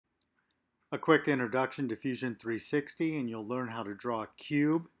A quick introduction to Fusion 360, and you'll learn how to draw a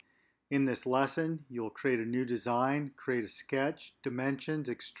cube. In this lesson, you'll create a new design, create a sketch, dimensions,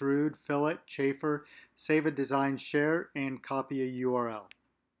 extrude, fillet, chamfer, save a design, share, and copy a URL.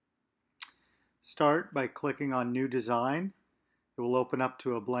 Start by clicking on New Design. It will open up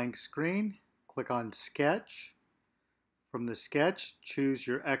to a blank screen. Click on Sketch. From the sketch, choose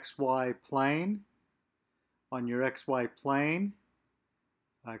your XY plane. On your XY plane,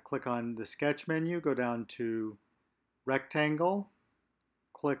 click on the sketch menu, go down to rectangle,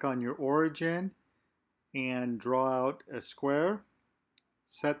 click on your origin and draw out a square.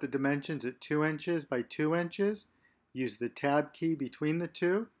 Set the dimensions at 2 inches by 2 inches. Use the tab key between the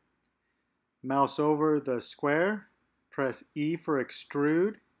two. Mouse over the square, press E for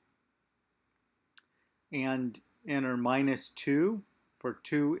extrude, and enter -2 for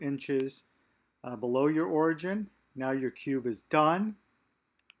 2 inches below your origin. Now your cube is done.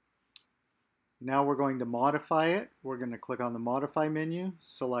 Now we're going to modify it. We're going to click on the Modify menu,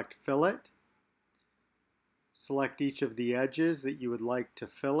 select Fillet. Select each of the edges that you would like to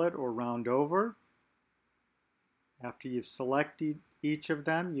fillet or round over. After you've selected each of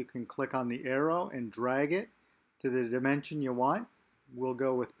them, you can click on the arrow and drag it to the dimension you want. We'll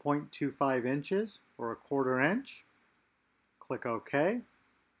go with 0.25 inches or 1/4 inch. Click OK.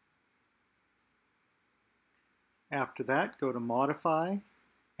 After that, go to Modify,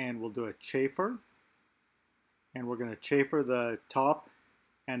 and we'll do a chamfer. And we're going to chamfer the top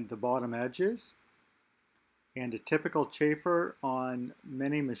and the bottom edges. And a typical chamfer on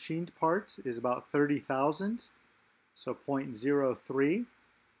many machined parts is about 30 thousandths, so 0.03.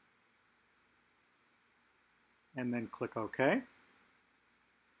 And then click OK.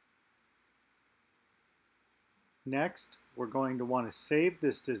 Next, we're going to want to save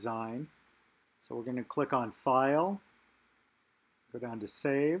this design. So we're going to click on File, go down to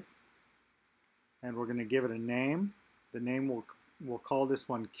Save, and we're going to give it a name. The name we'll call this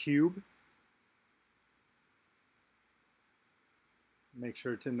one Cube. Make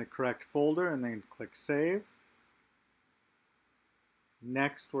sure it's in the correct folder and then click Save.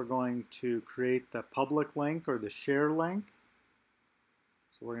 Next, we're going to create the public link or the share link.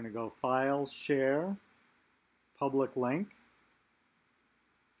 So we're going to go File, Share, Public Link.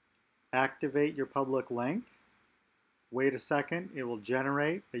 Activate your public link. Wait a second, it will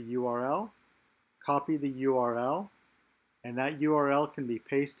generate a URL. Copy the URL, and that URL can be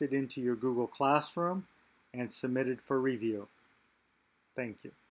pasted into your Google Classroom and submitted for review. Thank you.